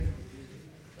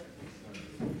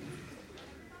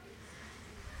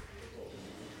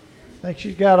I think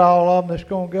she's got all of them that's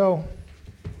going to go.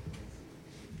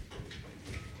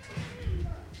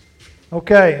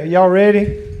 Okay, are y'all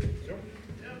ready?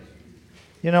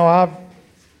 You know, I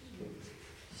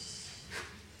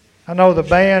know the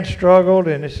band struggled,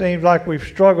 and it seems like we've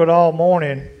struggled all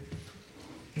morning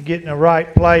in getting the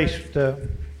right place to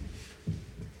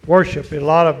worship. A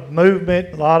lot of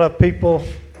movement, a lot of people.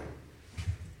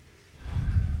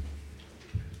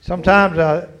 Sometimes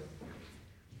I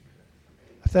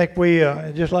think we,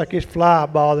 just like this fly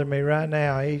bothering me right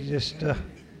now. He's just,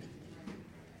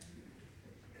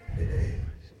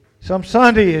 some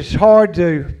Sunday it's hard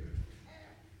to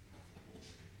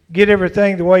get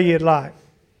everything the way you'd like.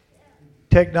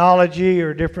 Technology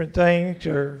or different things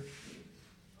or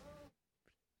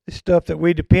the stuff that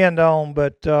we depend on.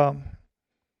 But, you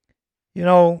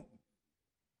know,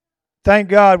 thank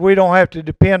God we don't have to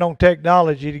depend on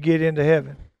technology to get into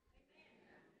heaven.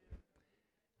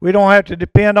 We don't have to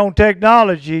depend on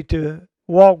technology to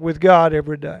walk with God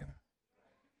every day.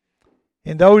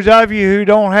 And those of you who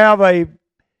don't have a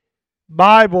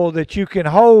Bible that you can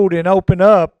hold and open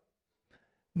up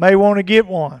may want to get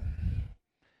one,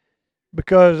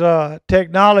 because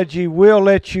technology will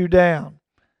let you down.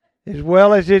 As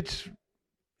well as it's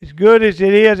as good as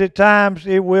it is at times,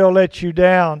 it will let you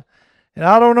down. And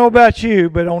I don't know about you,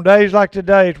 but on days like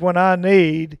today, it's when I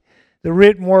need the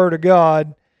written Word of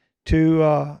God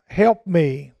to help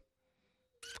me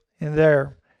in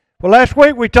there. Well, last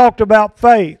week we talked about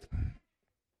faith.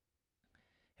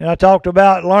 And I talked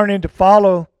about learning to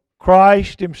follow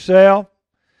Christ Himself,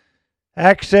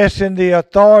 accessing the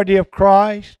authority of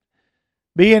Christ,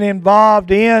 being involved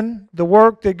in the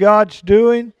work that God's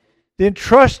doing, then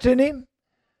trusting Him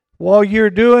while you're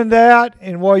doing that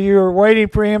and while you're waiting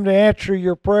for Him to answer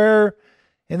your prayer,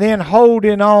 and then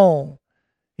holding on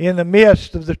in the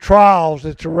midst of the trials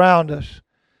that's around us.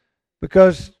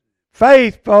 Because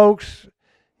faith, folks,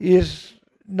 is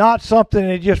not something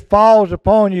that just falls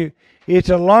upon you. It's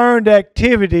a learned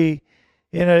activity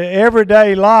in an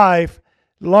everyday life,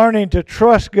 learning to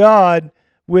trust God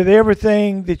with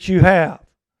everything that you have.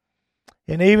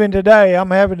 And even today,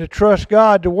 I'm having to trust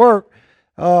God to work.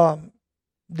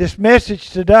 This message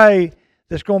today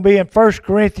that's going to be in 1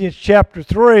 Corinthians chapter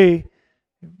 3,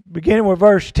 beginning with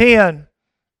verse 10,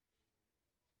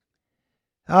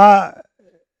 I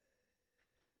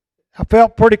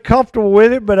felt pretty comfortable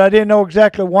with it, but I didn't know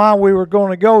exactly why we were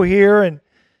going to go here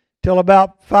until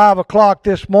about 5 o'clock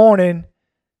this morning.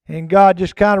 And God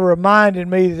just kind of reminded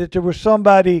me that there was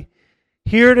somebody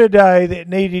here today that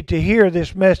needed to hear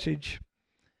this message.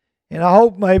 And I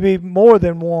hope maybe more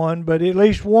than one, but at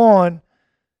least one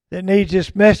that needs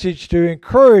this message to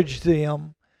encourage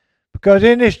them. Because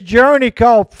in this journey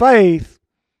called faith,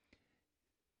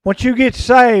 once you get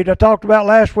saved, I talked about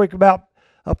last week about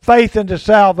a faith into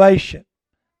salvation.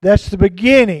 That's the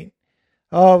beginning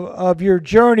of your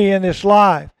journey in this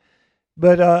life.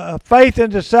 But a faith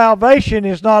into salvation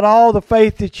is not all the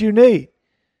faith that you need.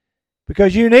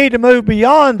 Because you need to move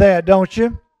beyond that, don't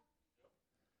you?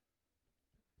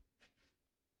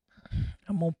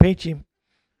 I'm going to pinch him.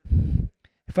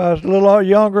 If I was a little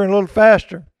younger and a little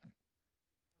faster.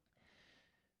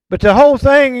 But the whole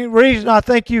thing, the reason I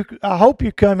hope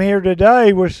you come here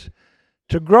today was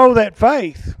to grow that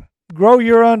faith. Grow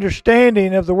your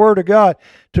understanding of the Word of God.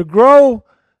 To grow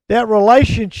that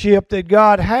relationship that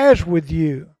God has with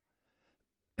you.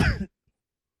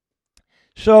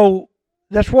 So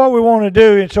that's what we want to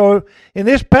do. And so in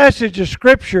this passage of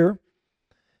Scripture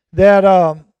that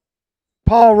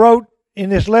Paul wrote in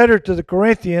this letter to the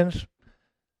Corinthians,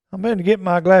 I'm going to get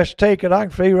my glass taken. I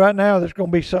can see right now there's going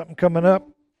to be something coming up.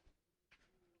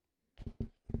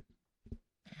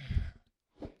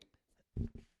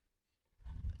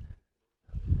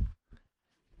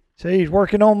 See, he's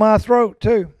working on my throat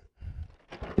too.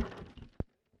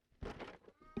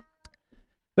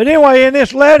 But anyway, in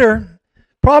this letter,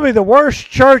 probably the worst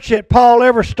church that Paul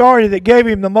ever started that gave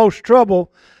him the most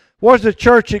trouble was the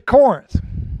church at Corinth.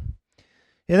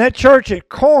 And that church at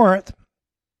Corinth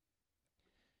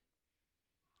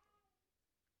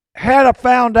had a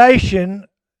foundation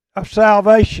of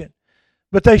salvation,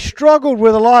 but they struggled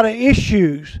with a lot of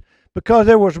issues because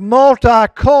there was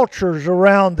multi-cultures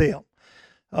around them.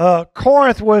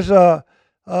 Corinth was a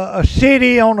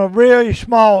city on a really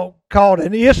small, called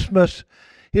an isthmus.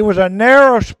 It was a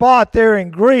narrow spot there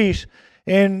in Greece,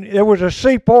 and there was a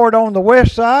seaport on the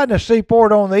west side and a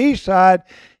seaport on the east side,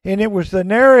 and it was the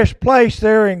narrowest place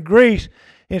there in Greece.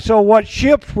 And so what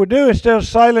ships would do, instead of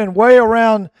sailing way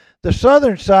around the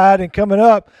southern side and coming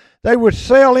up, they would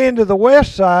sail into the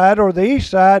west side or the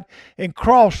east side and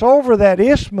cross over that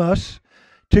isthmus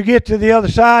to get to the other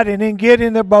side and then get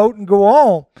in the boat and go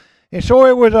on. And so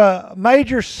it was a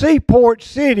major seaport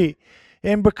city.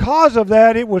 And because of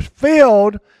that, it was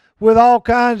filled with all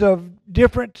kinds of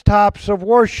different types of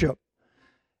worship.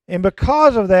 And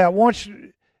because of that, once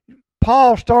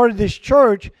Paul started this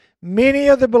church, many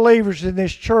of the believers in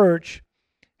this church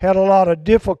had a lot of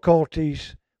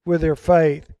difficulties with their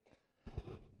faith.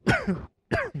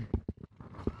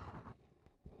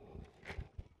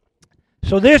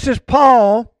 So this is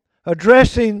Paul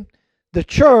addressing the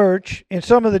church in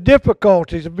some of the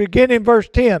difficulties. Beginning in verse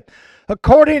 10.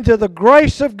 According to the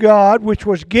grace of God which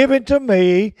was given to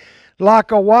me,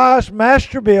 like a wise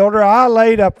master builder, I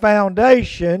laid a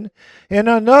foundation, and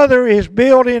another is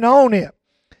building on it.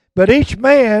 But each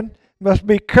man must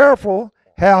be careful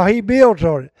how he builds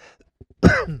on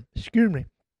it. Excuse me.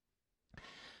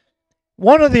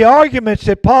 One of the arguments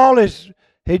that Paul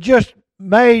had just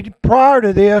made prior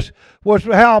to this was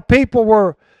how people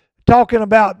were talking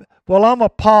about, well, I'm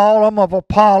of Paul, I'm of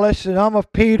Apollos, and I'm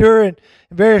of Peter, and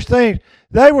various things.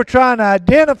 They were trying to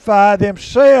identify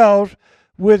themselves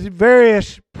with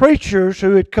various preachers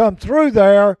who had come through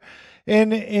there,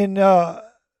 and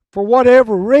for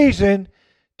whatever reason,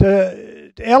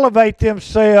 to elevate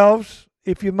themselves,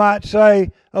 if you might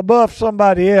say, above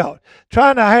somebody else.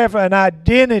 Trying to have an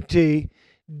identity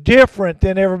different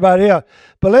than everybody else.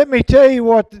 But let me tell you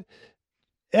what,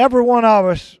 every one of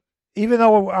us, even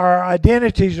though our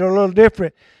identities are a little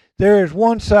different, there is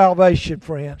one salvation,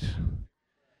 friends.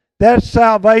 That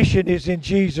salvation is in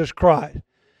Jesus Christ.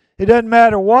 It doesn't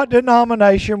matter what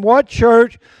denomination, what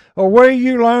church, or where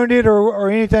you learned it or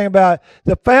anything about it.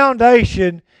 The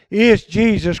foundation is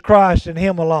Jesus Christ and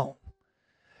Him alone.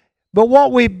 But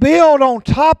what we build on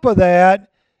top of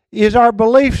that is our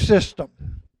belief system.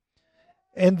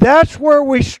 And that's where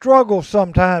we struggle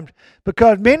sometimes,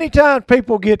 because many times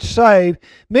people get saved,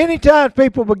 many times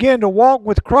people begin to walk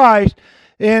with Christ,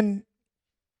 and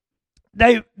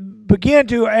they begin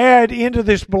to add into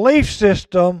this belief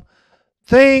system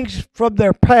things from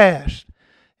their past.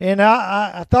 And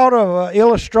I thought of an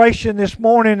illustration this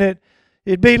morning that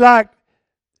it'd be like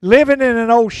living in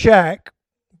an old shack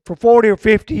for 40 or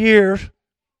 50 years,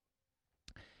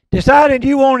 deciding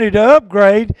you wanted to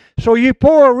upgrade, so you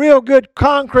pour a real good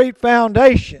concrete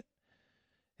foundation.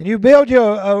 And you build you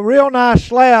a real nice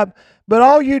slab, but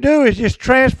all you do is just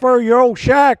transfer your old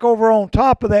shack over on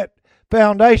top of that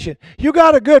foundation. You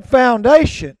got a good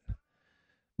foundation,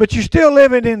 but you're still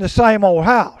living in the same old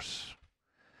house.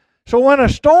 So when a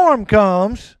storm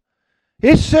comes,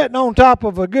 it's sitting on top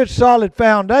of a good solid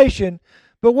foundation,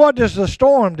 but what does the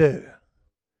storm do?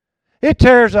 It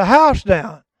tears the house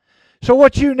down. So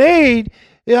what you need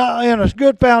in a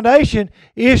good foundation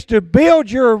is to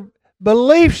build your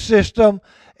belief system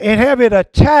and have it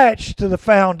attached to the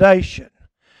foundation.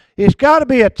 It's got to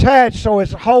be attached so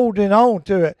it's holding on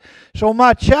to it. So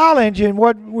my challenge and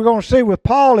what we're going to see with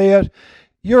Paul is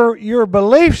your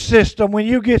belief system when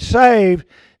you get saved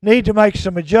need to make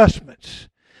some adjustments.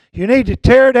 You need to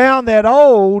tear down that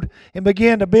old and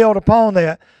begin to build upon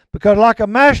that. Because like a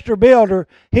master builder,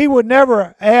 he would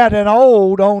never add an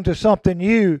old onto something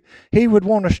new. He would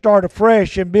want to start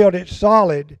afresh and build it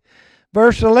solid.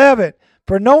 Verse 11,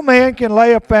 for no man can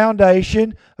lay a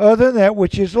foundation other than that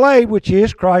which is laid, which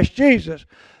is Christ Jesus.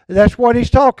 That's what he's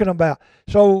talking about.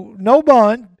 So no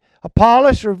one,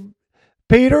 Apollos or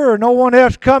Peter or no one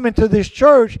else coming to this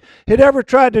church had ever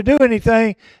tried to do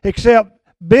anything except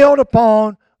build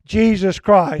upon Jesus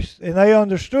Christ. And they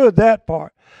understood that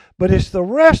part. But it's the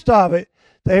rest of it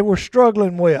they were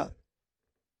struggling with.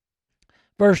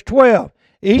 Verse 12,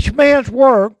 each man's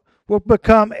work will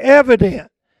become evident,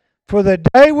 for the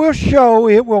day will show,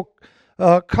 it will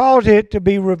cause it to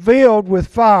be revealed with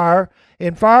fire,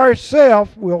 and fire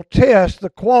itself will test the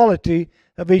quality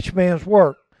of each man's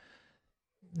work.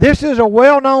 This is a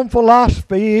well-known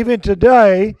philosophy even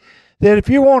today, that if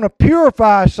you want to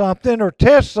purify something or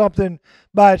test something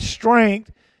by its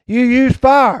strength, you use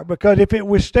fire, because if it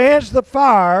withstands the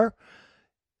fire,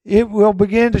 it will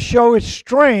begin to show its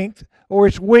strength or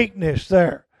its weakness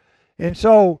there. And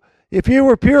so, if you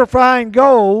were purifying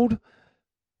gold,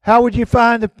 how would you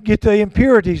get the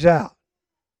impurities out?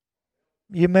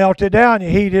 You melt it down, you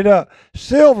heat it up.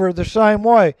 Silver, the same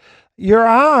way. Your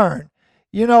iron,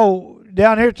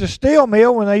 down here at the steel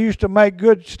mill, when they used to make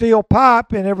good steel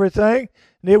pipe and everything,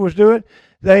 and it was doing,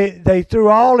 they threw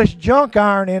all this junk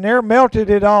iron in there, melted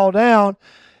it all down,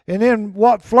 and then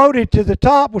what floated to the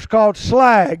top was called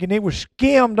slag, and it was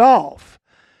skimmed off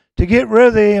to get rid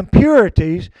of the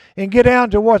impurities and get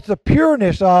down to what's the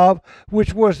pureness of,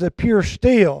 which was the pure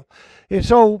steel. And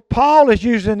so Paul is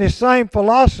using this same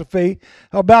philosophy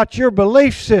about your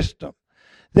belief system,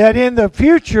 that in the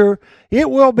future it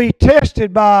will be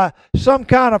tested by some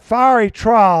kind of fiery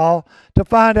trial to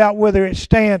find out whether it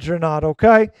stands or not,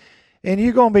 okay? And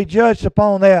you're going to be judged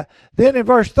upon that. Then in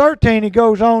verse 13, he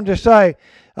goes on to say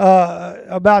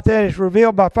about that, it's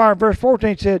revealed by fire. Verse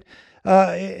 14 said,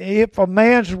 if a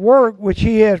man's work which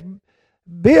he has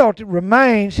built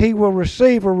remains, he will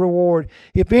receive a reward.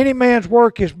 If any man's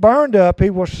work is burned up, he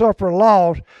will suffer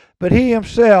loss, but he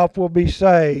himself will be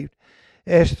saved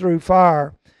as through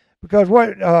fire. Because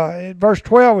what verse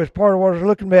 12 is part of what I was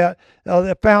looking at,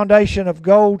 the foundation of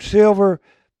gold, silver,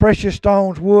 precious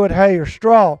stones, wood, hay, or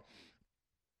straw.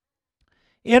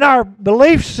 In our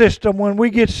belief system, when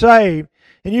we get saved,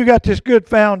 and you got this good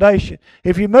foundation,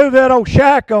 if you move that old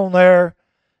shack on there,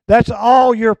 that's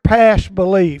all your past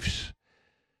beliefs.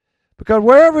 Because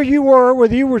wherever you were,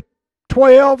 whether you were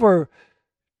 12 or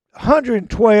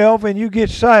 112 and you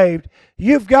get saved,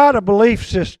 you've got a belief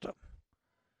system.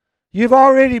 You've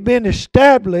already been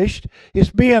established. It's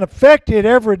being affected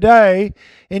every day,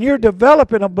 and you're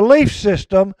developing a belief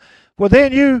system. Well,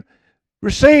 then you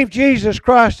receive Jesus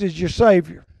Christ as your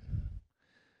Savior.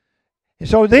 And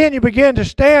so then you begin to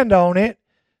stand on it.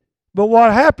 But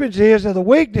what happens is, and the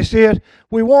weakness is,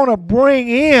 we want to bring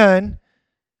in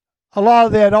a lot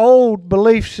of that old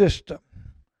belief system.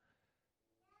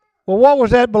 Well, what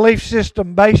was that belief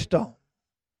system based on?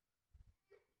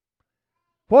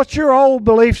 What's your old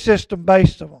belief system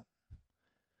based on?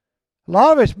 A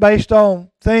lot of it's based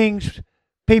on things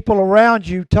people around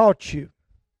you taught you.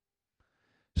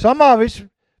 Some of it's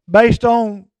based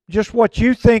on just what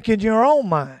you think in your own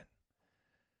mind.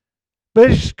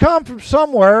 But it's come from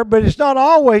somewhere, but it's not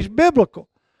always biblical.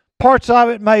 Parts of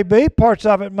it may be, parts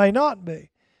of it may not be.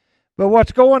 But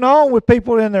what's going on with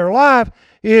people in their life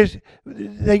is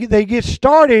they get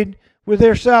started with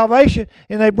their salvation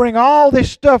and they bring all this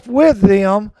stuff with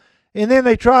them, and then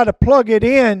they try to plug it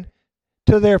in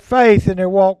to their faith and their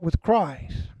walk with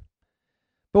Christ.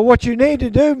 But what you need to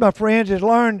do, my friends, is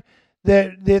learn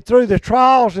that through the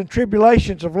trials and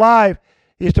tribulations of life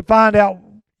is to find out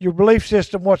your belief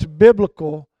system, what's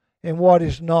biblical and what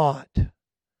is not.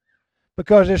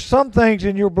 Because there's some things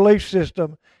in your belief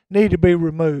system need to be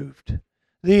removed.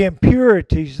 The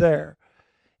impurities there.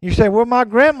 You say, well, my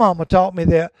grandmama taught me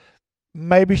that.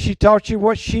 Maybe she taught you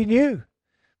what she knew.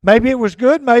 Maybe it was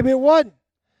good, maybe it wasn't.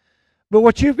 But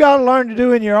what you've got to learn to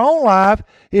do in your own life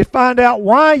is find out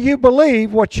why you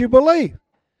believe what you believe.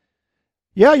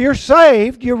 Yeah, you're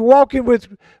saved, you're walking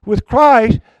with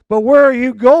Christ, but where are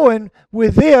you going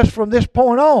with this from this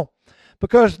point on?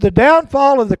 Because the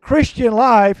downfall of the Christian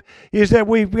life is that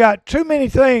we've got too many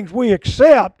things we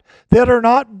accept that are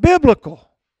not biblical.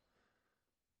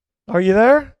 Are you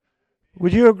there?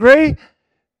 Would you agree?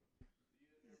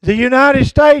 The United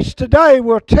States today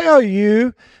will tell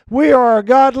you we are a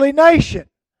godly nation.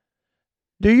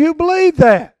 Do you believe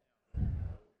that?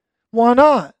 Why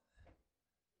not?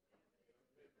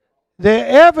 The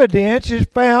evidence is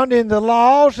found in the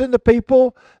laws and the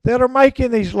people that are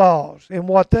making these laws and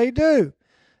what they do.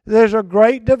 There's a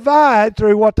great divide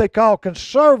through what they call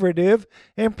conservative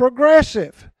and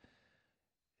progressive.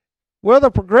 Well, the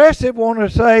progressive want to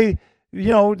say,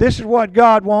 this is what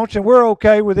God wants and we're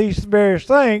okay with these various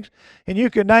things, and you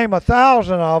can name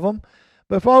 1,000 of them.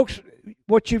 But folks,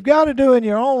 what you've got to do in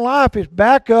your own life is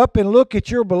back up and look at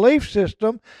your belief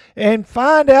system and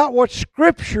find out what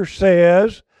Scripture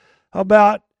says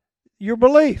about your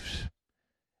beliefs,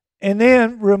 and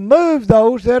then remove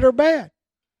those that are bad.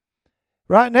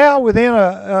 Right now, within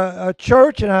a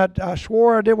church, and I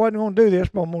swore I wasn't going to do this,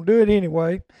 but I'm going to do it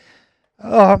anyway.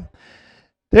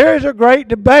 There is a great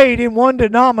debate in one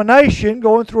denomination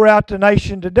going throughout the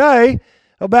nation today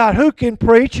about who can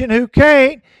preach and who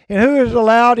can't, and who is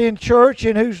allowed in church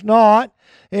and who's not,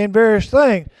 and various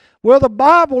things. Well, the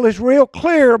Bible is real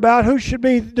clear about who should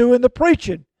be doing the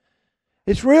preaching.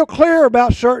 It's real clear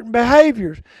about certain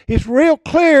behaviors. It's real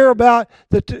clear about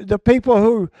the people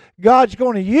who God's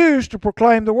going to use to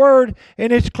proclaim the Word,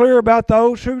 and it's clear about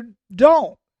those who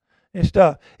don't and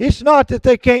stuff. It's not that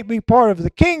they can't be part of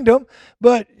the kingdom,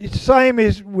 but it's the same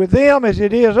as with them as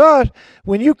it is us.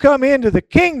 When you come into the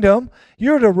kingdom,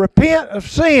 you're to repent of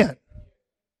sin.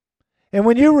 And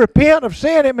when you repent of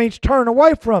sin, it means turn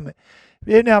away from it.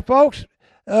 Now, folks,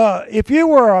 if you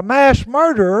were a mass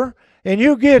murderer and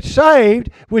you get saved,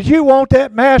 would you want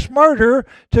that mass murderer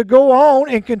to go on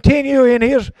and continue in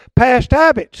his past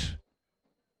habits?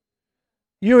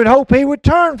 You would hope he would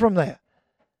turn from that.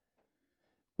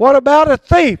 What about a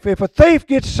thief? If a thief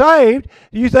gets saved,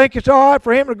 do you think it's all right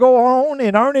for him to go on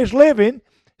and earn his living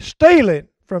stealing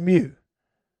from you?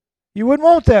 You wouldn't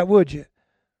want that, would you?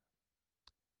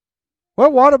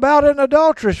 Well, what about an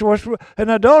adulteress? An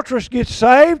adulteress gets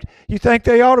saved. You think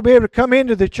they ought to be able to come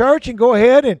into the church and go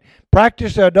ahead and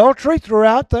practice adultery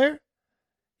throughout there?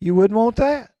 You wouldn't want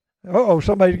that. Uh-oh,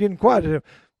 somebody's getting quiet.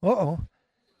 Uh-oh.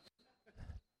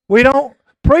 We don't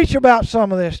preach about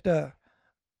some of this stuff.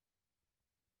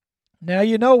 Now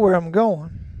you know where I'm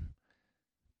going.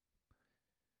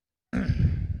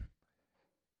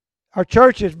 Our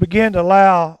churches begin to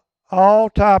allow all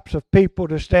types of people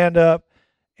to stand up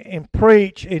and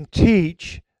preach and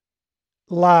teach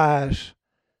lies.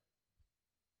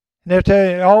 And they'll tell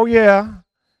you, oh yeah,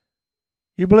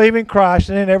 you believe in Christ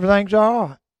and then everything's all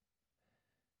right.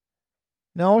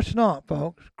 No, it's not,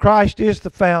 folks. Christ is the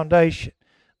foundation.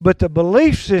 But the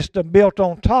belief system built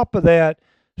on top of that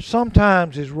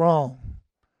sometimes is wrong.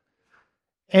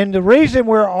 And the reason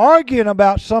we're arguing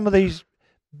about some of these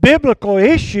biblical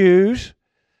issues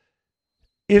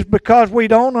is because we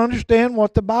don't understand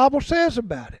what the Bible says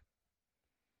about it.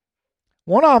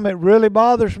 One of them that really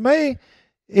bothers me,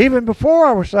 even before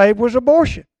I was saved, was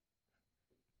abortion.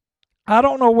 I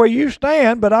don't know where you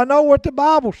stand, but I know what the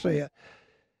Bible said.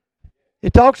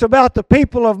 It talks about the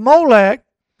people of Molech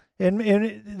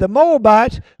and the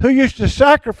Moabites who used to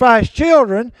sacrifice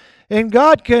children, and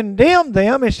God condemned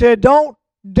them and said, don't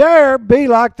dare be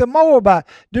like the Moabite.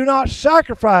 Do not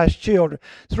sacrifice children.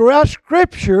 Throughout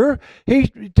Scripture, he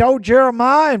told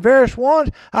Jeremiah in various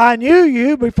ones, I knew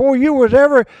you before you was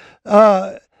ever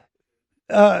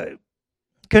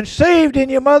conceived in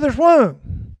your mother's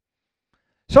womb.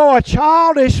 So a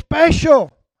child is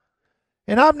special.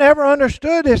 And I've never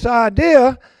understood this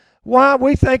idea why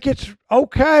we think it's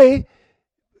okay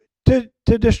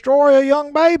to destroy a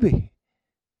young baby.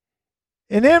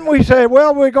 And then we say,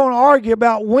 well, we're going to argue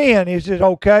about when is it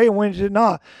okay and when is it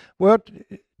not. Well,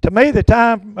 to me, the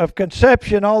time of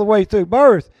conception all the way through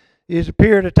birth is a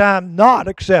period of time not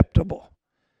acceptable.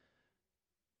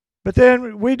 But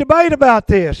then we debate about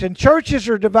this, and churches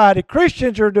are divided,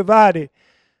 Christians are divided.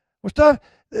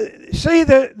 See,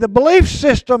 the belief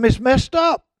system is messed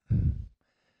up.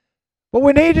 But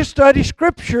we need to study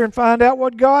Scripture and find out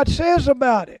what God says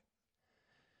about it.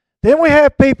 Then we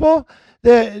have people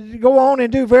that go on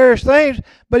and do various things,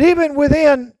 but even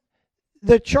within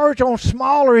the church on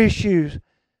smaller issues,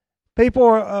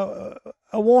 people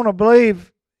want to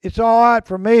believe it's all right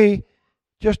for me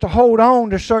just to hold on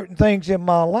to certain things in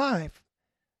my life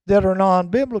that are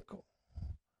non-biblical.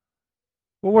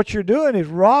 Well, what you're doing is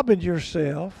robbing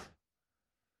yourself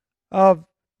of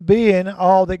being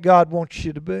all that God wants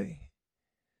you to be.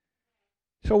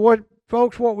 So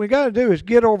what we got to do is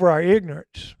get over our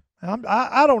ignorance.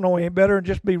 I don't know any better and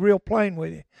just be real plain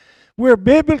with you. We're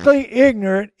biblically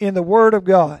ignorant in the Word of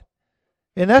God.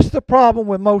 And that's the problem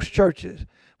with most churches.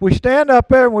 We stand up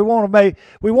there and we want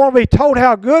to be told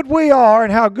how good we are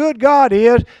and how good God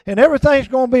is and everything's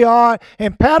going to be all right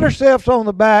and pat ourselves on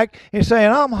the back and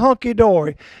saying, I'm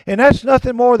hunky-dory. And that's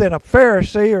nothing more than a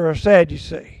Pharisee or a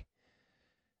Sadducee.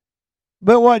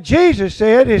 But what Jesus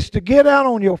said is to get out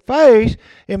on your face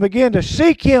and begin to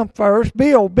seek Him first,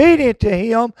 be obedient to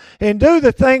Him, and do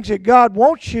the things that God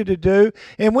wants you to do.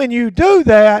 And when you do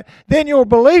that, then your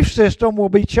belief system will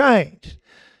be changed.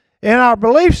 And our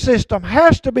belief system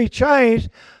has to be changed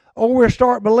or we'll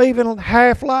start believing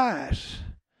half lies.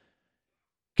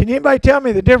 Can anybody tell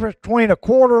me the difference between a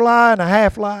quarter lie and a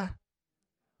half lie?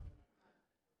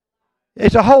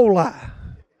 It's a whole lie.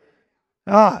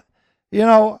 All right. You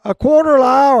know, a quarter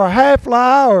lie or a half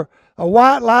lie or a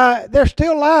white lie, they're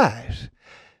still lies.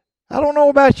 I don't know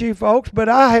about you folks, but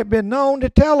I have been known to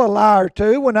tell a lie or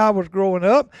two when I was growing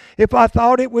up if I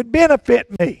thought it would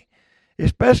benefit me,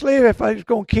 especially if it was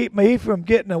going to keep me from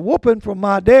getting a whooping from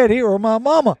my daddy or my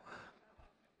mama.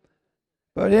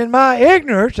 But in my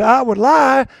ignorance, I would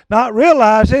lie, not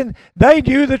realizing they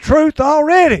knew the truth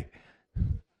already.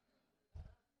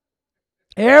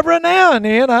 Every now and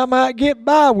then I might get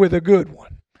by with a good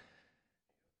one.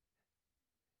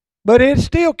 But it'd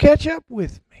still catch up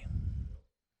with me.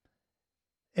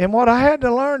 And what I had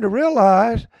to learn to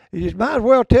realize is you might as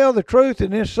well tell the truth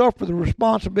and then suffer the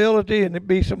responsibility and there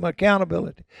be some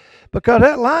accountability. Because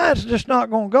that lie's just not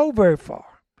going to go very far.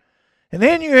 And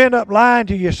then you end up lying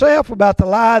to yourself about the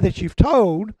lie that you've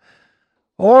told.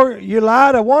 Or you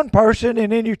lie to one person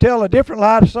and then you tell a different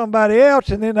lie to somebody else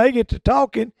and then they get to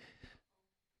talking.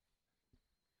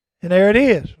 And there it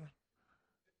is.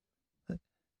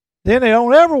 Then they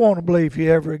don't ever want to believe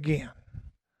you ever again.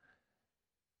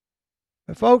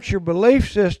 But folks, your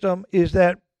belief system is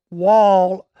that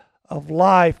wall of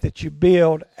life that you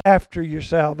build after your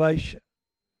salvation.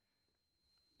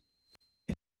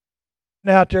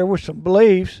 Out there with some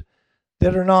beliefs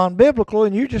that are non-biblical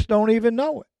and you just don't even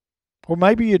know it. Or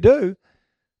maybe you do.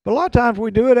 But a lot of times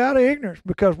we do it out of ignorance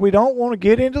because we don't want to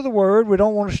get into the Word. We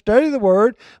don't want to study the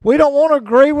Word. We don't want to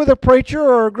agree with a preacher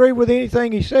or agree with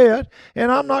anything he says.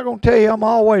 And I'm not going to tell you I'm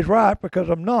always right because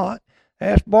I'm not.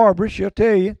 Ask Barbara, she'll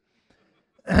tell you.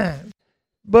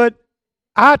 But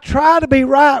I try to be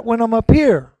right when I'm up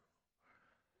here.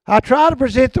 I try to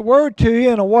present the Word to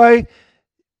you in a way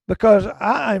because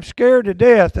I am scared to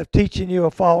death of teaching you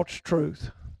a false truth.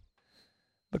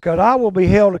 Because I will be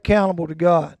held accountable to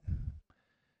God.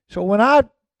 So when I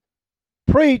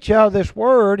preach out of this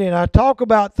Word and I talk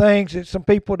about things that some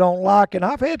people don't like, and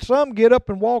I've had some get up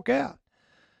and walk out.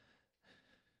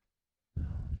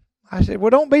 I said, well,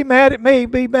 don't be mad at me.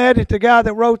 Be mad at the guy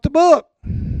that wrote the book.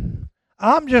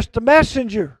 I'm just a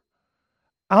messenger.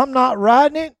 I'm not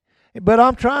writing it, but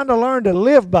I'm trying to learn to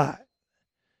live by it.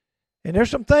 And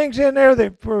there's some things in there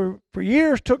that for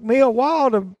years took me a while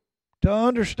to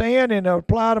understand and to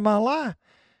apply to my life.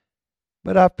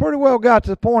 But I've pretty well got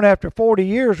to the point after 40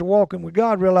 years of walking with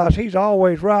God, realize He's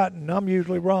always right and I'm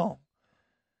usually wrong.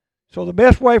 So the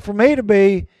best way for me to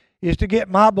be is to get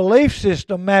my belief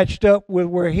system matched up with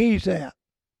where He's at.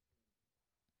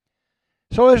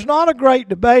 So it's not a great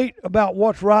debate about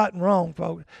what's right and wrong,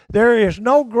 folks. There is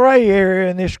no gray area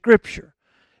in this Scripture.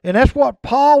 And that's what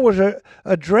Paul was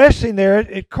addressing there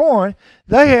at Corinth.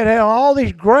 They had all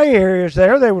these gray areas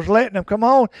there. They was letting them come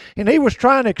on. And he was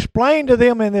trying to explain to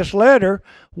them in this letter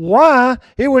why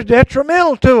it was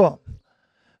detrimental to them.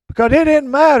 Because it didn't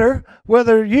matter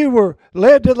whether you were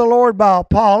led to the Lord by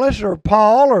Apollos or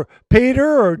Paul or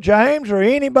Peter or James or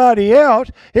anybody else.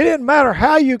 It didn't matter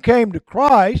how you came to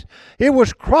Christ. It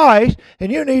was Christ,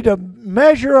 and you need to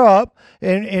measure up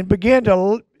and begin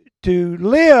to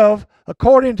live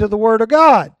according to the Word of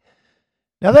God.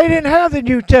 Now, they didn't have the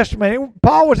New Testament.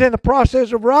 Paul was in the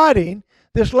process of writing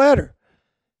this letter.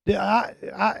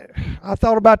 I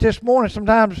thought about this morning.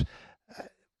 Sometimes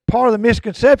part of the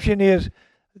misconception is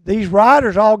these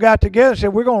writers all got together and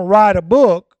said, we're going to write a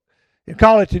book and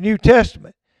call it the New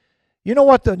Testament. You know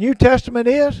what the New Testament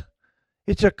is?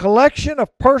 It's a collection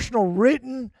of personal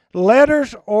written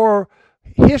letters or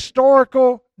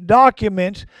historical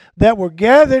documents that were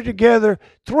gathered together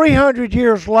 300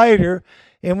 years later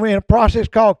in a process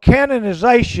called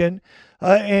canonization,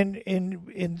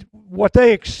 in what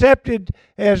they accepted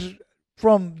as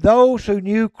from those who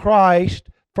knew Christ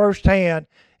firsthand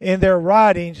in their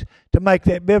writings to make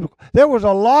that biblical. There was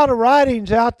a lot of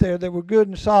writings out there that were good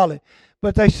and solid,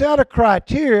 but they set a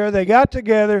criteria, they got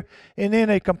together, and then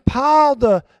they compiled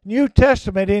the New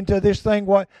Testament into this thing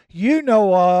what you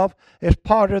know of as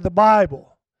part of the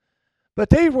Bible. But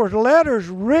these were letters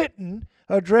written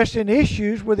addressing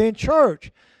issues within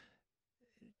churches.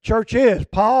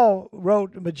 Paul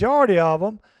wrote the majority of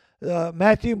them.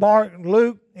 Matthew, Mark,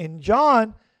 Luke, and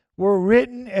John were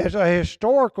written as a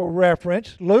historical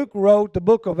reference. Luke wrote the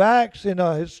book of Acts in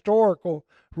a historical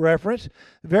reference.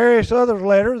 Various other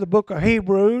letters, the book of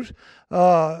Hebrews,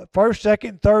 1st,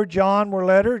 2nd, 3rd John were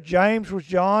letters. James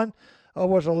was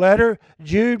a letter.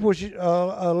 Jude was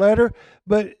a letter.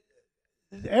 But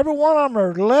every one of them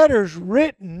are letters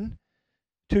written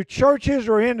to churches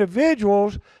or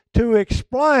individuals to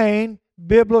explain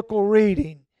biblical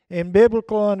reading and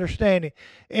biblical understanding.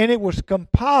 And it was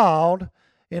compiled,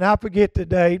 and I forget the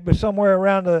date, but somewhere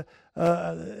around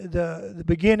the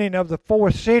beginning of the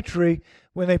 4th century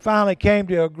when they finally came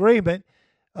to agreement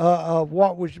of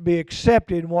what was to be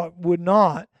accepted and what would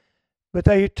not. But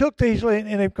they took these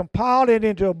and they compiled it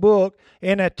into a book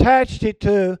and attached it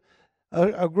to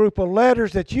a group of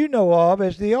letters that you know of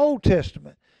as the Old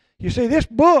Testament. You see, this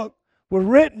book was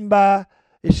written by,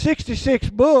 it's 66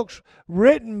 books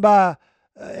written by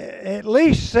at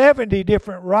least 70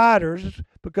 different writers,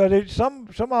 because some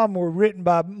of them were written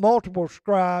by multiple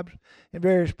scribes and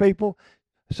various people.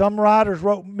 Some writers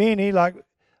wrote many, like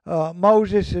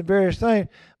Moses and various things,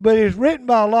 but it's written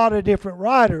by a lot of different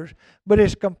writers, but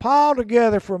it's compiled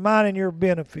together for mine and your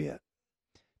benefit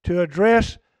to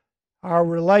address our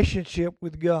relationship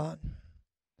with God.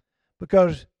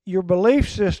 Because your belief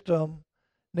system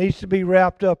needs to be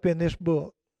wrapped up in this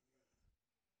book.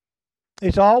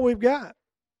 It's all we've got.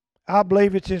 I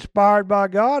believe it's inspired by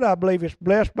God. I believe it's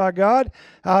blessed by God.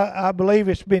 I believe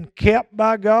it's been kept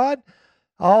by God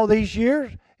all these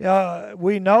years.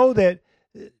 We know that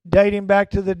dating back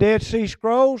to the Dead Sea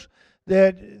Scrolls,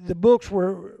 that the books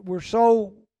were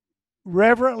so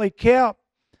reverently kept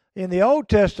in the Old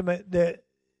Testament that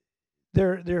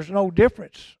there's no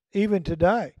difference even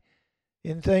today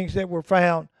in things that were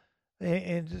found.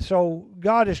 And so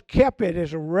God has kept it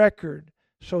as a record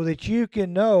so that you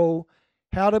can know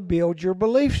how to build your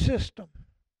belief system.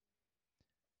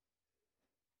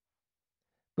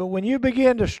 But when you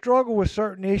begin to struggle with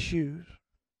certain issues,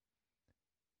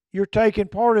 you're taking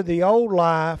part of the old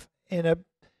life and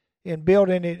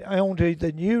building it onto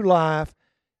the new life,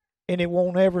 and it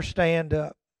won't ever stand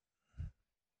up.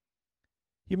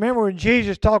 You remember when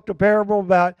Jesus talked a parable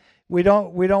about we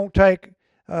don't take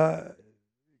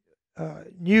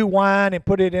new wine and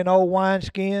put it in old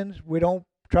wineskins. We don't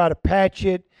try to patch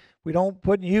it. We don't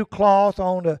put new cloth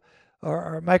on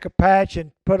or make a patch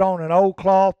and put on an old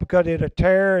cloth because it'll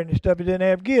tear and stuff it didn't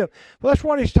have give. Well, that's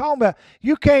what he's talking about.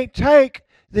 You can't take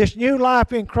this new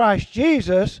life in Christ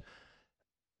Jesus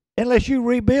unless you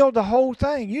rebuild the whole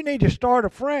thing. You need to start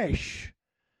afresh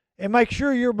and make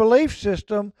sure your belief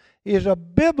system is a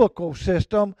biblical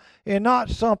system and not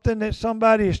something that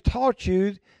somebody has taught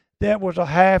you that was a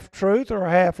half-truth or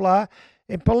a half-lie.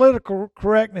 And political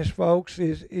correctness, folks,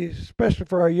 is especially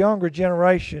for our younger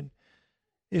generation,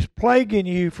 is plaguing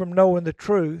you from knowing the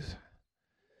truth.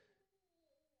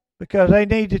 Because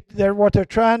what they're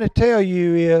trying to tell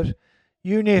you is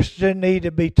you need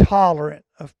to be tolerant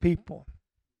of people.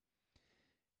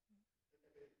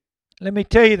 Let me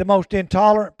tell you the most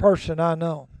intolerant person I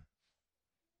know.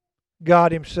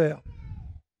 God himself.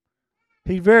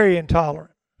 He's very intolerant.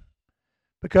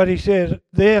 Because he says,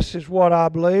 this is what I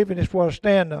believe and it's what I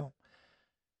stand on.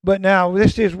 But now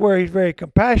this is where he's very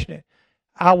compassionate.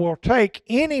 I will take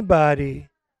anybody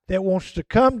that wants to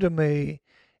come to me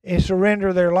and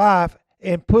surrender their life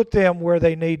and put them where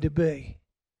they need to be.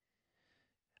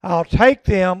 I'll take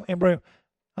them and bring them.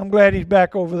 I'm glad he's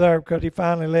back over there because he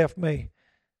finally left me.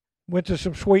 Went to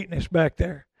some sweetness back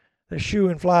there. They're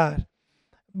shooing flies.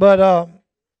 But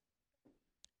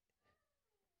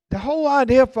the whole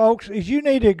idea, folks, is you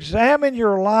need to examine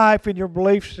your life and your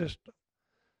belief system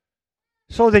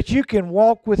so that you can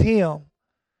walk with him,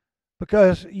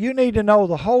 because you need to know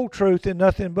the whole truth and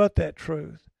nothing but that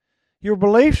truth. Your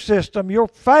belief system, your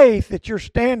faith that you're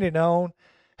standing on,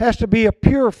 has to be a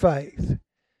pure faith,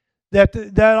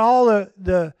 that all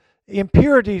the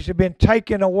impurities have been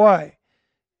taken away.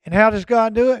 And how does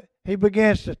God do it? He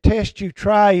begins to test you,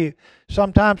 try you,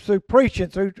 sometimes through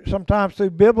preaching, sometimes through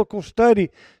biblical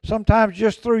study, sometimes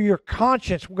just through your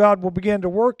conscience. God will begin to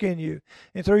work in you,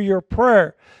 and through your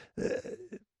prayer.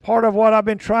 Part of what I've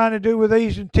been trying to do with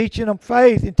these and teaching them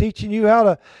faith and teaching you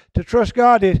how to trust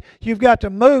God is you've got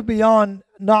to move beyond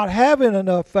not having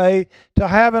enough faith to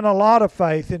having a lot of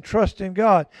faith and trusting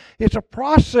God. It's a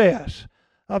process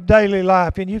of daily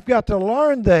life, and you've got to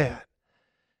learn that.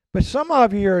 But some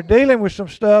of you are dealing with some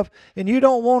stuff and you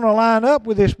don't want to line up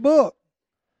with this book.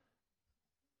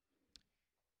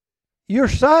 You're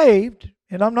saved,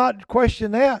 and I'm not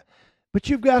questioning that, but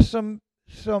you've got some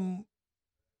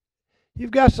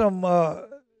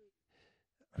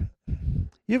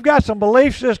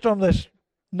belief system that's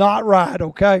not right,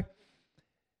 okay?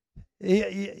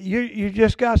 You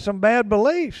just got some bad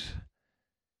beliefs.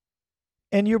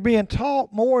 And you're being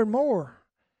taught more and more.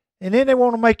 And then they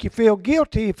want to make you feel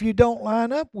guilty if you don't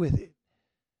line up with it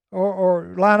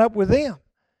or line up with them.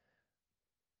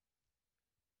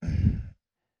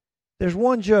 There's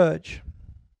one judge,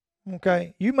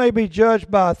 okay? You may be judged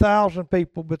by 1,000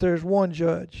 people, but there's one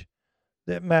judge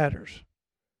that matters.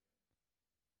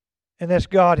 And that's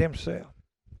God himself.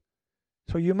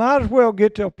 So you might as well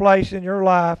get to a place in your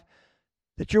life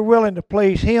that you're willing to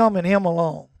please him and him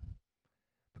alone.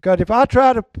 Because if I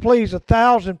try to please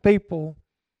 1,000 people,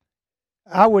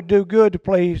 I would do good to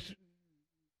please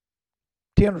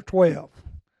 10 or 12.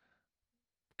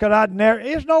 Because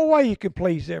there's no way you can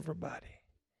please everybody.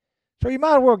 So you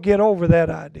might as well get over that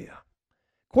idea.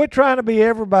 Quit trying to be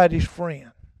everybody's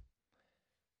friend.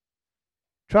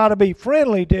 Try to be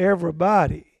friendly to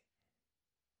everybody.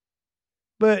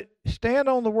 But stand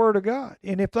on the Word of God.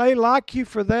 And if they like you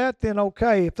for that, then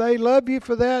okay. If they love you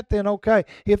for that, then okay.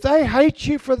 If they hate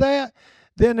you for that,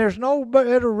 then there's no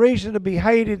better reason to be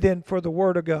hated than for the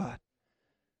Word of God.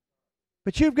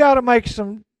 But you've got to make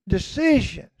some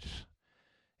decisions.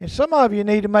 And some of you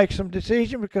need to make some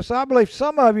decisions, because I believe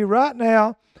some of you right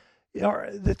now,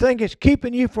 the thing that's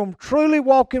keeping you from truly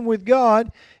walking with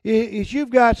God is you've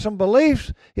got some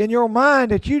beliefs in your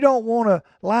mind that you don't want to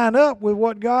line up with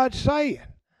what God's saying.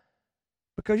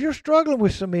 Because you're struggling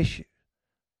with some issues.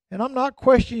 And I'm not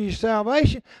questioning your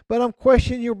salvation, but I'm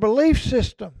questioning your belief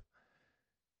system.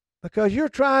 Because you're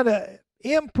trying to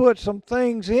input some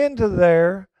things into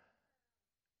there,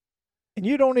 and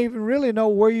you don't even really know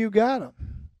where you got them.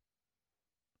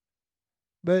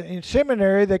 But in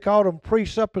seminary, they called them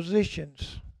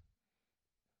presuppositions.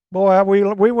 Boy,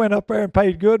 we went up there and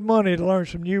paid good money to learn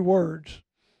some new words.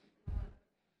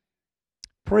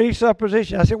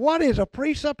 Presupposition. I said, what is a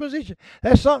presupposition?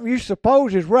 That's something you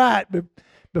suppose is right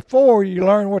before you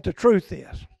learn what the truth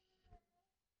is.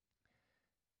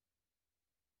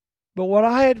 But what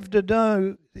I had to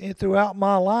do throughout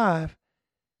my life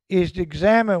is to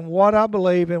examine what I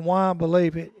believe and why I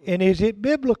believe it. And is it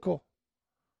biblical?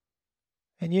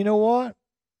 And you know what?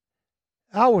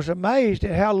 I was amazed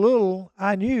at how little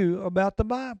I knew about the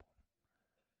Bible.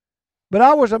 But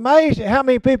I was amazed at how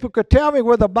many people could tell me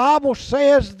where the Bible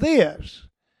says this.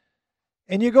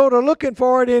 And you go to looking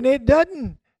for it and it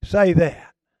doesn't say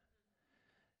that.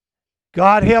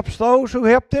 God helps those who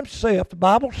help themselves. The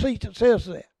Bible says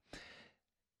that.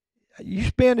 You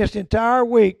spend this entire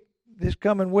week, this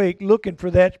coming week, looking for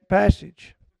that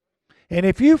passage. And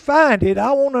if you find it,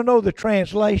 I want to know the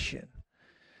translation.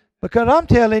 Because I'm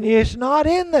telling you, it's not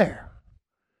in there.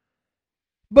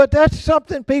 But that's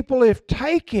something people have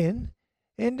taken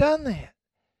and done that.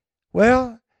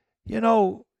 Well,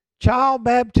 child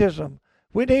baptism.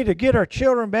 We need to get our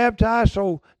children baptized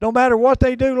so no matter what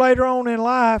they do later on in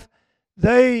life,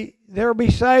 they'll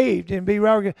be saved and be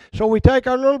right. So we take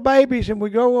our little babies and we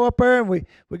go up there and we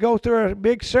go through a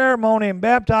big ceremony and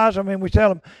baptize them, and we tell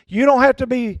them, you don't have to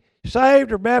be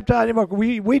saved or baptized anymore.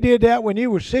 We did that when you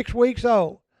were 6 weeks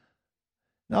old.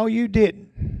 No, you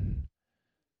didn't.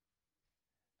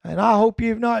 And I hope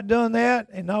you've not done that,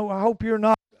 and I hope you're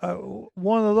not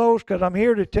one of those, because I'm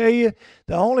here to tell you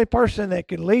the only person that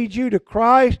can lead you to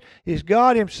Christ is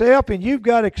God Himself, and you've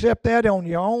got to accept that on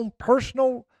your own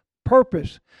personal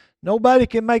purpose. Nobody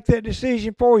can make that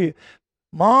decision for you.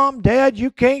 Mom, Dad,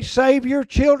 you can't save your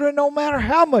children no matter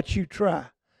how much you try.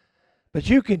 But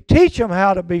you can teach them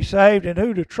how to be saved and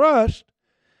who to trust,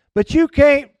 but you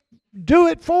can't do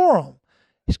it for them.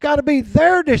 It's got to be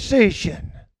their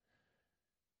decision.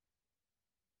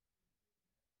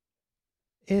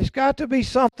 It's got to be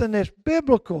something that's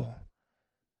biblical.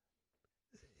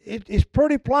 It's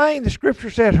pretty plain. The Scripture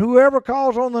says, whoever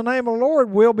calls on the name of the Lord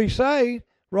will be saved.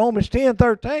 Romans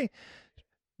 10:13.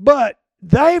 But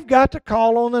they've got to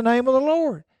call on the name of the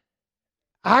Lord.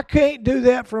 I can't do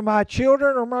that for my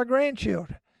children or my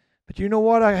grandchildren. But you know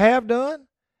what I have done?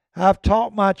 I've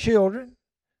taught my children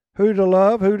who to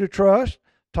love, who to trust.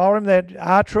 Taught them that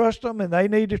I trust them and they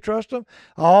need to trust them.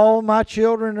 All my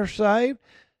children are saved.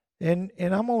 And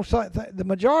I'm going to say the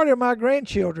majority of my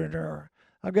grandchildren are.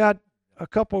 I've got a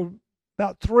couple,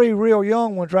 about 3 real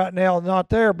young ones right now not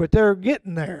there, but they're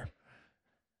getting there.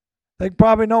 They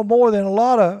probably know more than a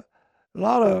lot of,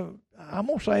 I'm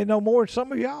going to say no more than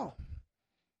some of y'all.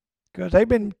 Because they've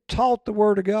been taught the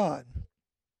Word of God.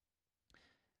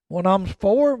 When I'm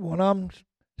 4, when I'm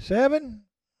 7,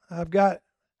 I've got,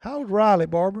 how old's Riley,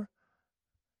 Barbara?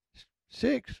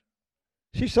 6.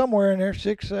 She's somewhere in there,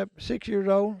 6 years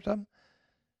old, something.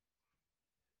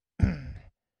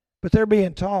 But they're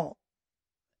being taught.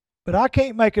 But I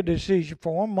can't make a decision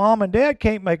for them. Mom and Dad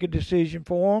can't make a decision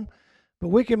for them. But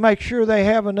we can make sure they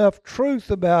have enough truth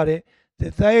about it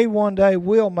that they one day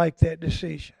will make that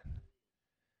decision.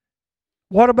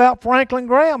 What about Franklin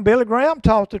Graham? Billy Graham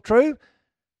taught the truth.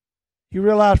 You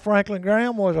realize Franklin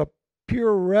Graham was a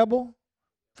pure rebel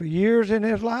for years in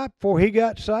his life before he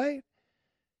got saved?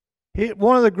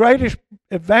 One of the greatest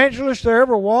evangelists there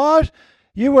ever was.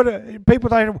 People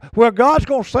think, well, God's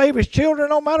going to save His children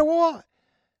no matter what.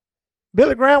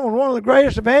 Billy Graham was one of the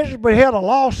greatest evangelists, but he had a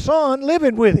lost son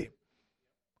living with him,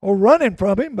 or running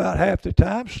from him about half the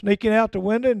time, sneaking out the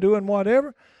window and doing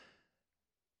whatever.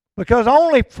 Because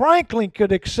only Franklin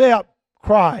could accept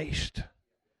Christ.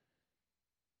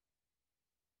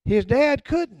 His dad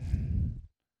couldn't.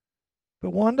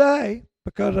 But one day,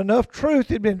 because enough truth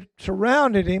had been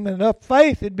surrounded him, enough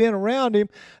faith had been around him,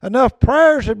 enough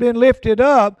prayers had been lifted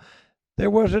up, there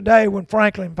was a day when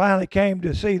Franklin finally came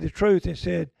to see the truth and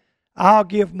said, I'll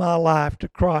give my life to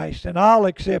Christ and I'll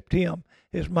accept Him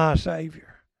as my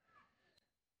Savior.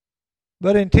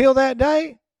 But until that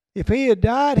day, if he had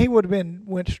died, he would have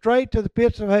went straight to the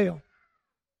pits of hell.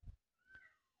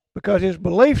 Because his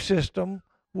belief system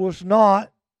was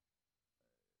not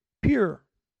pure.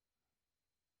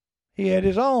 He had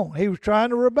his own. He was trying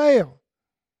to rebel.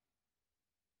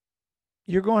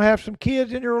 You're going to have some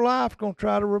kids in your life going to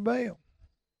try to rebel.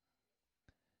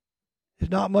 There's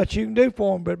not much you can do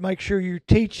for them, but make sure you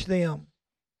teach them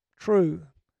truth.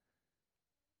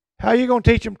 How are you going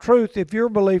to teach them truth if your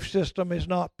belief system is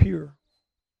not pure?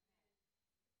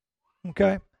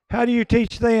 Okay? How do you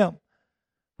teach them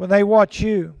when they watch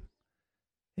you?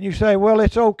 And you say, well,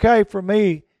 it's okay for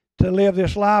me to live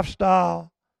this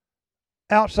lifestyle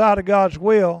outside of God's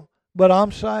will, but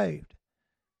I'm saved.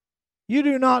 You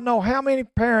do not know how many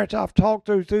parents I've talked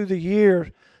to through the years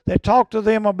that talk to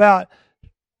them about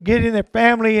getting their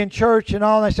family in church and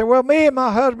all. And they say, well, me and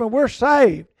my husband, we're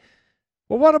saved.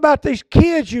 Well, what about these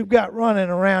kids you've got running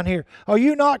around here? Are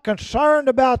you not concerned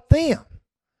about them?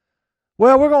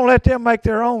 Well, we're going to let them make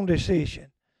their own decision.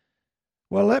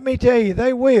 Well, let me tell you,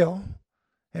 they will.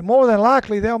 And more than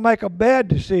likely, they'll make a bad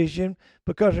decision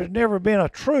because there's never been a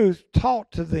truth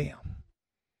taught to them.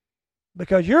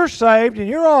 Because you're saved and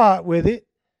you're all right with it.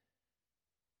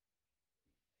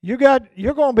 You're going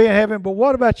to be in heaven, but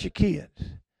what about your kids?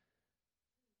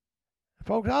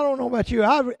 Folks, I don't know about you.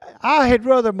 I had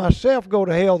rather myself go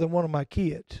to hell than one of my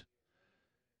kids.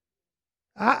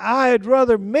 I had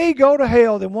rather me go to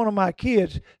hell than one of my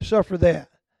kids suffer that.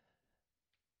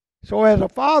 So as a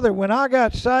father, when I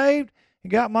got saved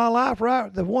and got my life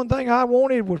right, the one thing I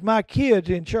wanted was my kids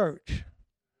in church.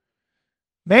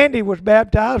 Mandy was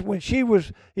baptized when she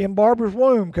was in Barbara's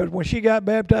womb, because when she got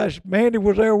baptized, Mandy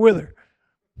was there with her.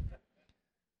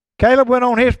 Caleb went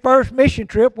on his first mission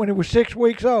trip when he was 6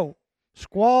 weeks old.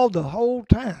 Squalled the whole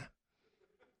time.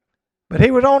 But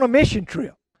he was on a mission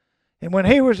trip. And when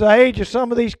he was the age of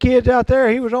some of these kids out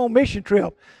there, he was on mission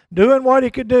trip, doing what he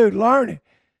could do, learning.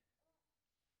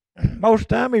 Most of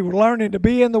the time he was learning to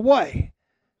be in the way.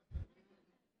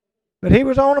 But he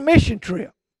was on a mission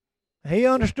trip. He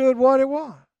understood what it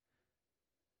was.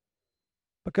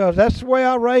 Because that's the way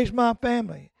I raised my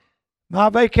family. My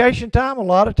vacation time a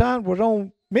lot of times was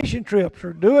on mission trips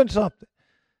or doing something.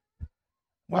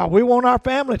 Well, we want our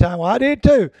family time. Well, I did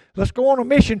too. Let's go on a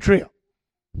mission trip.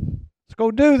 Let's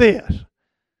go do this.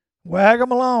 Wag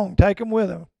them along. Take them with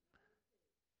them.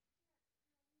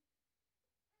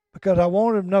 Because I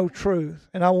want them to know truth.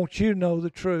 And I want you to know the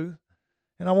truth.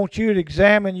 And I want you to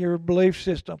examine your belief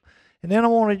system. And then I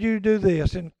wanted you to do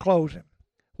this in closing.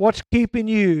 What's keeping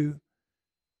you?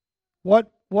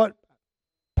 What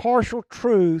partial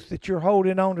truth that you're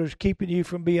holding on to is keeping you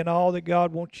from being all that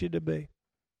God wants you to be?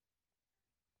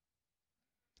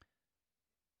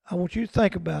 I want you to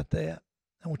think about that.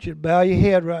 I want you to bow your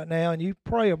head right now and you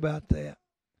pray about that.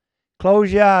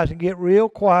 Close your eyes and get real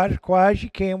quiet as you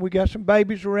can. We got some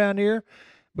babies around here,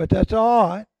 but that's all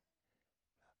right.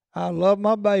 I love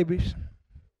my babies.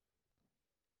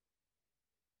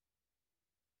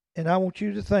 And I want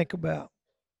you to think about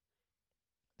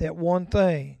that one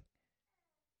thing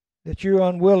that you're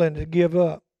unwilling to give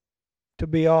up to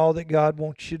be all that God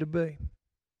wants you to be.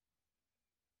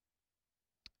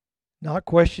 Not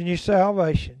question your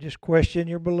salvation, just question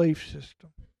your belief system.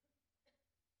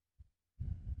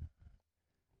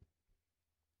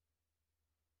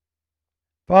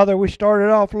 Father, we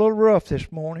started off a little rough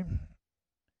this morning.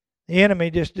 The enemy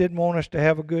just didn't want us to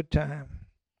have a good time.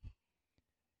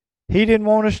 He didn't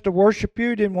want us to worship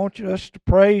you, didn't want us to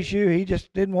praise you. He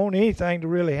just didn't want anything to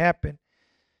really happen.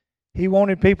 He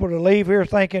wanted people to leave here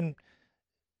thinking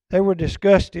they were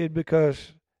disgusted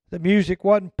because the music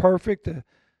wasn't perfect,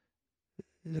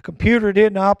 the computer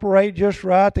didn't operate just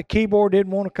right, the keyboard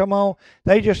didn't want to come on.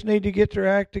 They just need to get their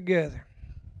act together.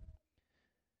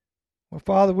 Well,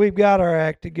 Father, we've got our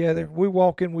act together. We're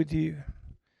walking with you.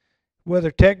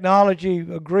 Whether technology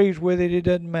agrees with it, it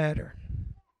doesn't matter.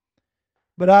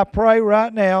 But I pray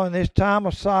right now in this time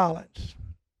of silence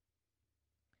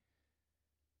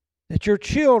that your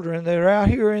children that are out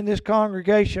here in this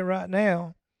congregation right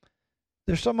now,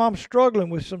 there's some of them struggling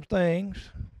with some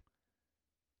things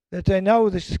that they know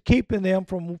that's keeping them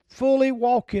from fully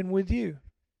walking with you.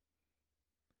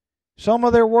 Some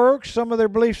of their works, some of their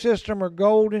belief system are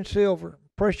gold and silver,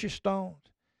 precious stones.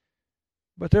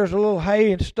 But there's a little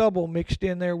hay and stubble mixed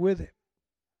in there with it.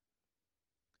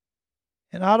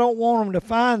 And I don't want them to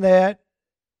find that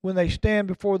when they stand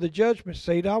before the judgment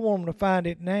seat. I want them to find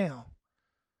it now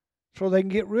so they can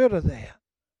get rid of that.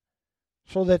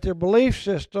 So that their belief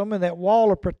system and that wall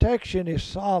of protection is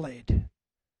solid.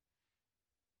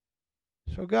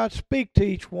 So God, speak to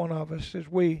each one of us as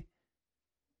we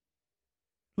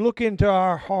look into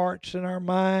our hearts and our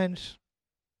minds.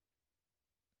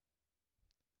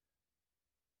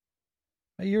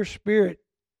 May your Spirit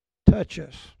touch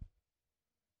us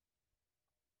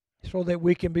so that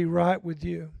we can be right with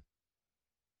you.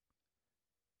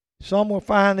 Some will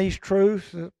find these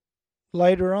truths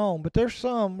later on, but there's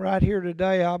some right here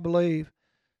today, I believe,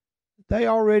 they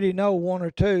already know one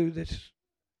or two that's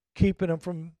keeping them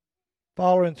from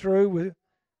following through with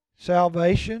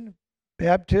salvation,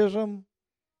 baptism,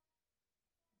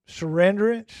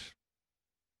 surrenderance,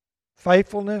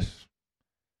 faithfulness,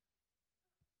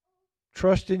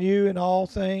 trusting you in all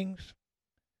things.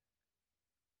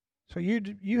 So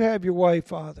you have your way,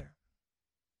 Father.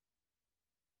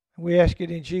 We ask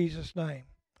it in Jesus' name.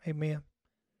 Amen.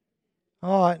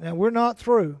 All right, now we're not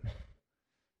through.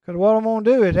 Because what I'm going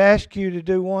to do is ask you to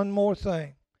do one more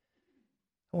thing.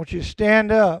 I want you to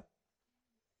stand up.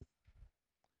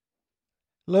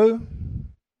 Lou,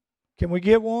 can we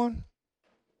get one?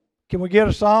 Can we get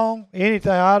a song?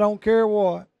 Anything. I don't care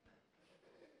what.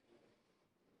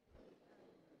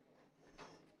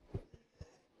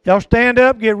 Y'all stand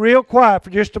up, get real quiet for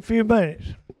just a few minutes.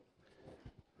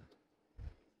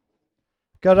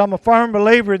 Because I'm a firm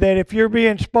believer that if you're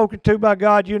being spoken to by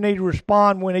God, you need to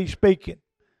respond when He's speaking.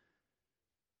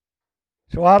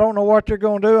 So I don't know what they're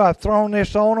going to do. I've thrown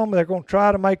this on them. They're going to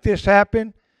try to make this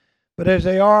happen. But as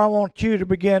they are, I want you to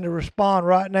begin to respond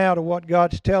right now to what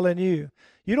God's telling you.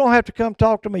 You don't have to come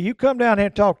talk to me. You come down here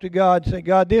and talk to God and say,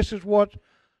 God, this is what's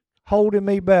holding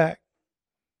me back.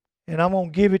 And I'm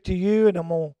going to give it to you, and I'm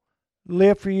going to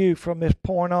live for you from this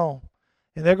point on.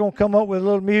 And they're going to come up with a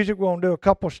little music. We're going to do a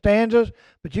couple stanzas,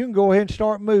 but you can go ahead and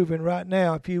start moving right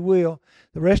now if you will.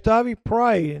 The rest of you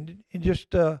pray and just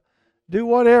do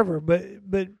whatever,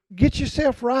 but get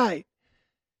yourself right.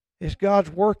 It's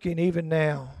God's working even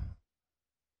now.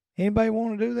 Anybody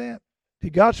want to do that?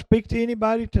 Did God speak to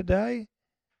anybody today?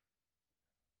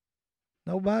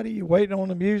 Nobody? You waiting on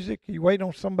the music? You waiting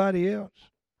on somebody else?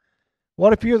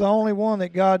 What if you're the only one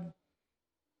that God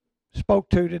spoke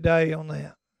to today on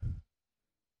that?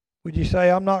 Would you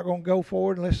say, I'm not going to go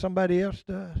forward unless somebody else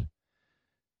does?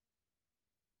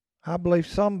 I believe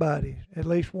somebody, at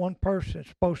least one person, is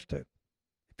supposed to.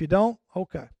 If you don't,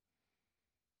 okay.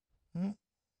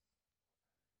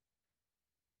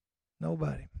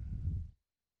 Nobody.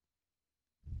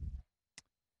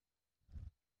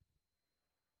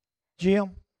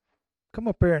 Jim, come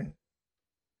up here and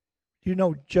you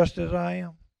know Just As I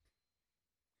Am?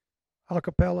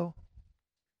 Acapella?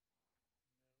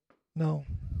 No.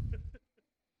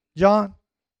 John,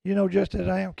 you know Just As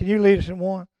I Am? Can you lead us in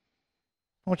one?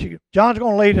 Why don't you? John's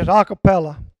going to lead us a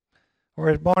cappella, or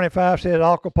as Barney Fife said,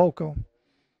 Acapulco.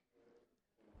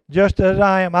 Just As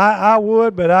I Am. I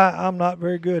would, but I'm not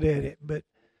very good at it. But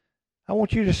I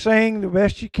want you to sing the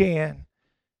best you can,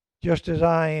 Just As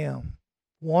I Am.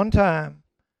 One time,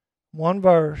 one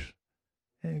verse,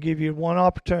 and give you one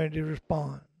opportunity to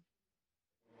respond.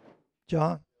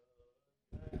 John?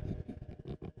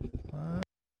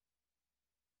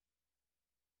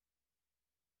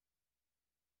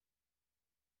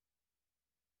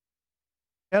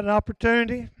 Got an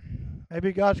opportunity.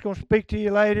 Maybe God's going to speak to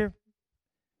you later.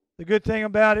 The good thing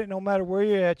about it, no matter where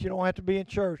you're at, you don't have to be in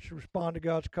church to respond to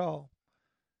God's call.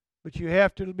 But you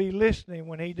have to be listening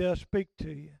when He does speak to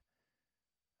you.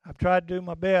 I've tried to do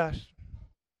my best.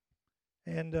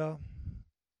 And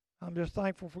I'm just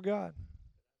thankful for God.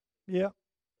 Yeah.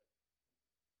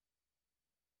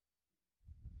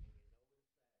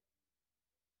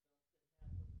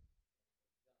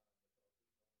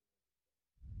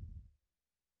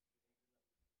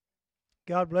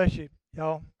 God bless you.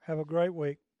 Y'all have a great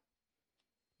week.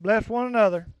 Bless one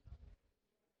another.